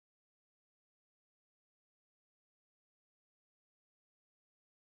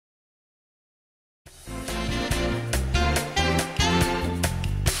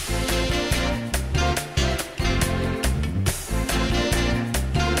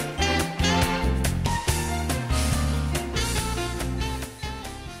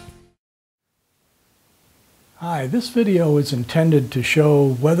Hi, this video is intended to show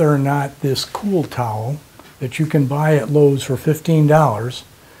whether or not this cool towel that you can buy at Lowe's for $15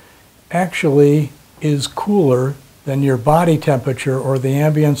 actually is cooler than your body temperature or the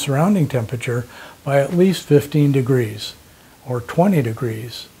ambient surrounding temperature by at least 15 degrees or 20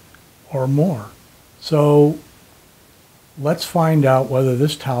 degrees or more. So let's find out whether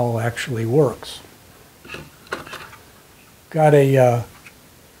this towel actually works. Got a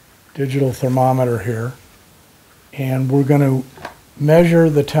digital thermometer here, and we're going to measure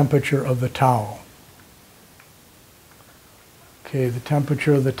the temperature of the towel. Okay, the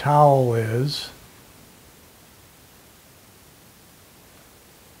temperature of the towel is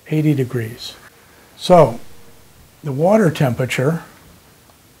 80 degrees. So the water temperature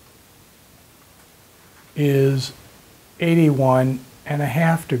is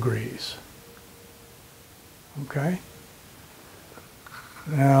 81.5 degrees. Okay?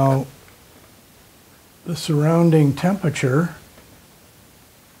 Now, the surrounding temperature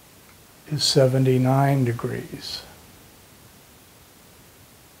is 79 degrees.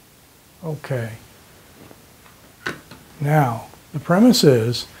 Okay. Now, the premise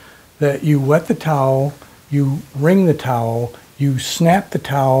is that you wet the towel, you wring the towel, you snap the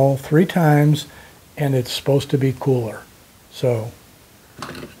towel 3 times, and it's supposed to be cooler. So,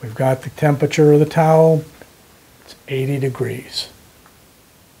 we've got the temperature of the towel, it's 80 degrees.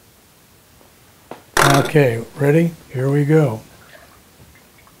 Okay, ready? Here we go.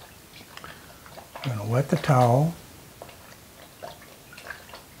 I'm going to wet the towel.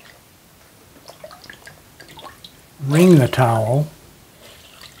 Wring the towel.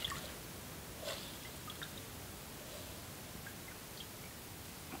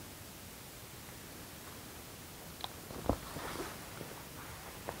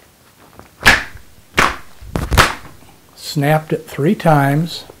 Snapped it 3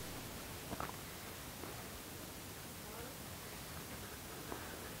 times.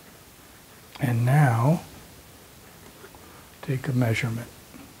 And now, take a measurement.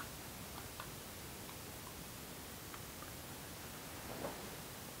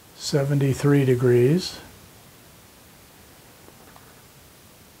 "73 degrees.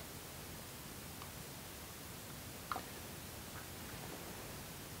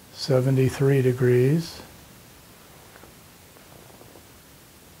 "73 degrees.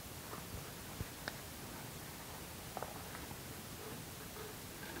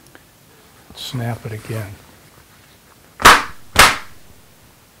 Snap it again.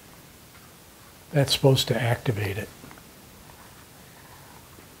 That's supposed to activate it.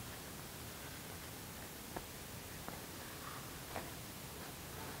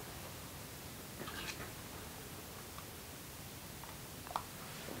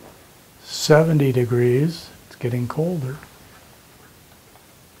 "70 degrees. It's getting colder.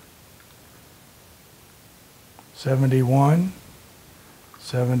 71,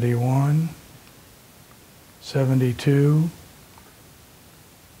 71, 72,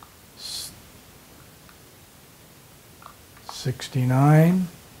 69,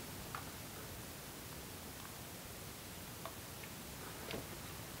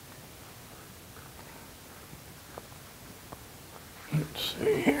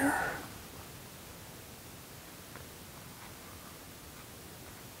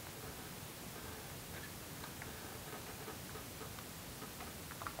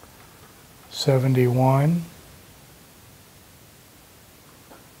 71,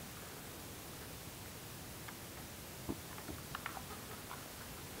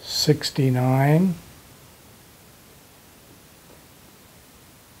 69,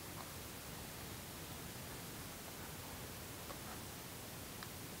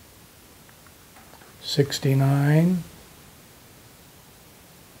 69,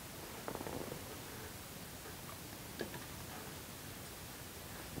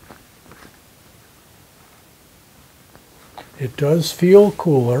 'It does feel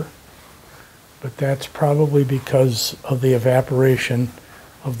cooler, but that's probably because of the evaporation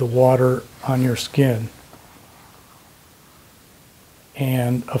of the water on your skin.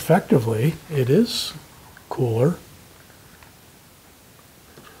 And effectively, it is cooler.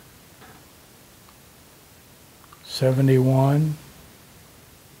 "71.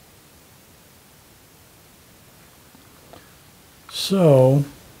 So,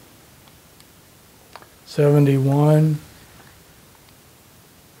 71,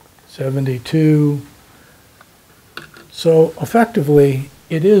 72. So effectively,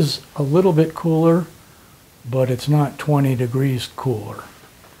 it is a little bit cooler, but it's not 20 degrees cooler.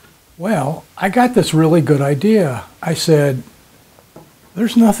 Well, I got this really good idea. I said,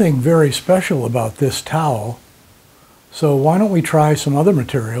 there's nothing very special about this towel, so why don't we try some other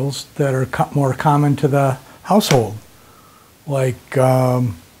materials that are more common to the household, like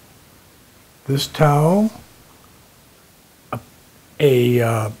this towel,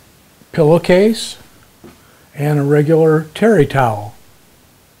 a pillowcase, and a regular terry towel.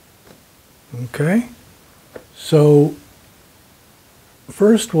 Okay, so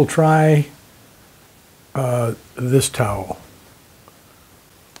first we'll try this towel.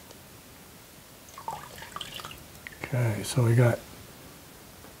 Okay, so we got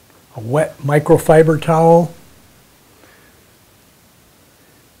a wet microfiber towel,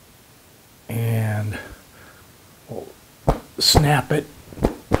 and we'll snap it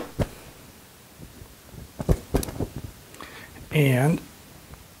and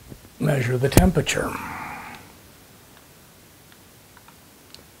measure the temperature.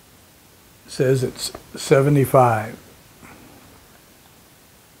 It says it's 75.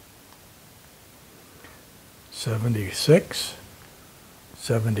 76,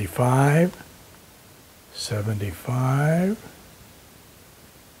 75, 75,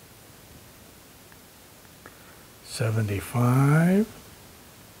 75,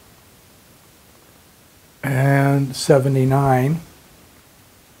 and 79.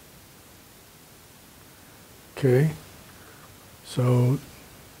 Okay, so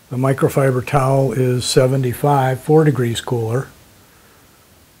the microfiber towel is 75, 4 degrees cooler.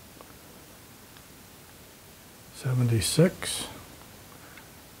 76.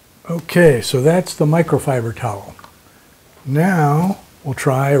 Okay, so that's the microfiber towel. Now we'll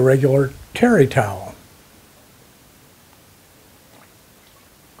try a regular terry towel.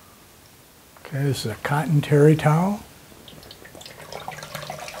 Okay, this is a cotton terry towel.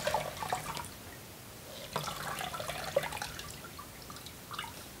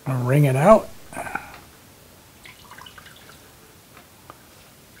 I'll wring it out.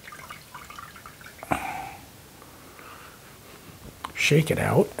 Shake it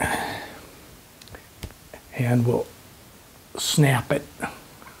out, and we'll snap it.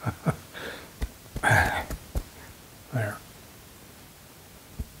 There.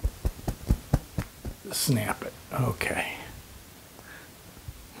 Snap it. Okay.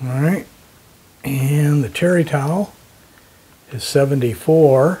 All right. And the terry towel is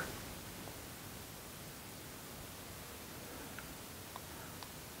 74.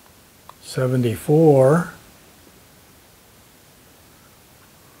 74.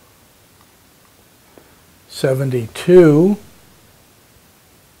 72,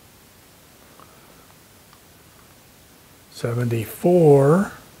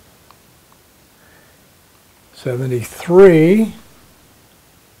 74, 73.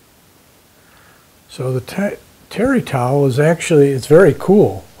 So the terry towel is actually, it's very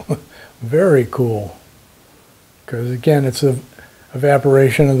cool, very cool, because again it's the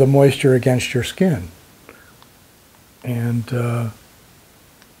evaporation of the moisture against your skin, and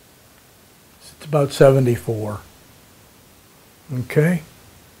it's about 74. Okay,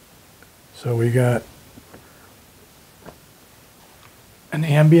 so we got an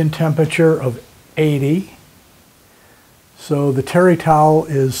ambient temperature of 80. So the terry towel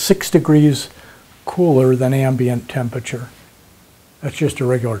is 6 degrees cooler than ambient temperature. That's just a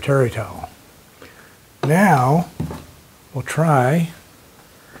regular terry towel. Now we'll try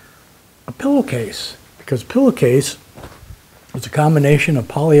a pillowcase, because pillowcase is a combination of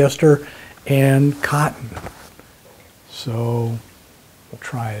polyester and cotton. So we'll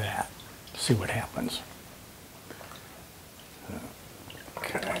try that, see what happens.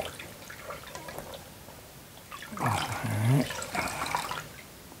 Okay. All right.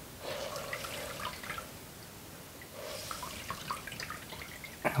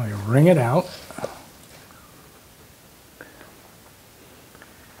 And we wring it out.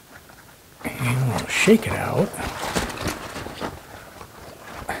 And we'll shake it out.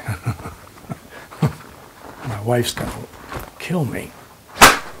 My wife's going to kill me.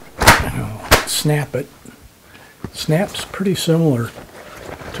 Snap it. Snap's pretty similar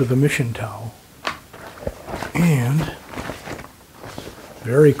to the mission towel. And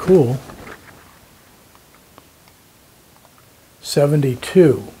very cool.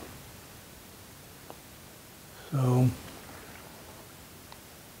 72. So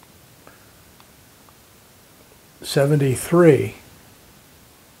 73.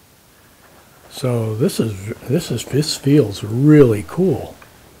 So this feels really cool.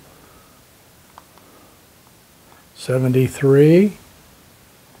 73.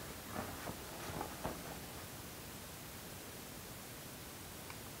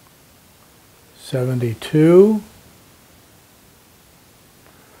 72.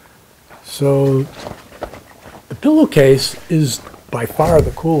 So the pillowcase is by far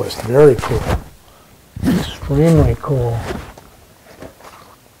the coolest. Very cool. Extremely cool.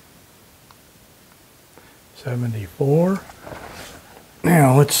 74.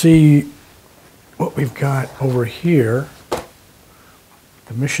 Now let's see what we've got over here.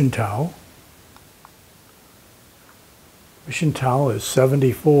 The mission towel. Mission towel is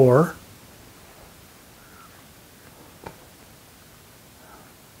 74.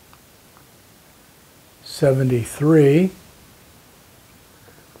 $73.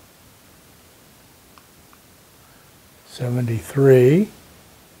 73.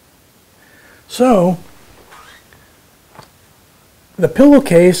 So the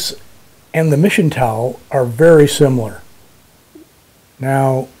pillowcase and the mission towel are very similar.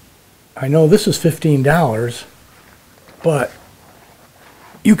 Now, I know this is $15, but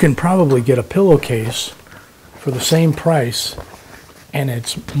you can probably get a pillowcase for the same price, and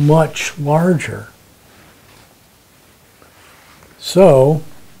it's much larger. So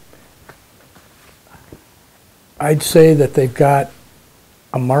I'd say that they've got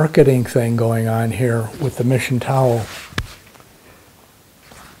a marketing thing going on here with the mission towel,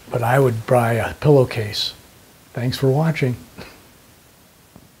 but I would buy a pillowcase. Thanks for watching.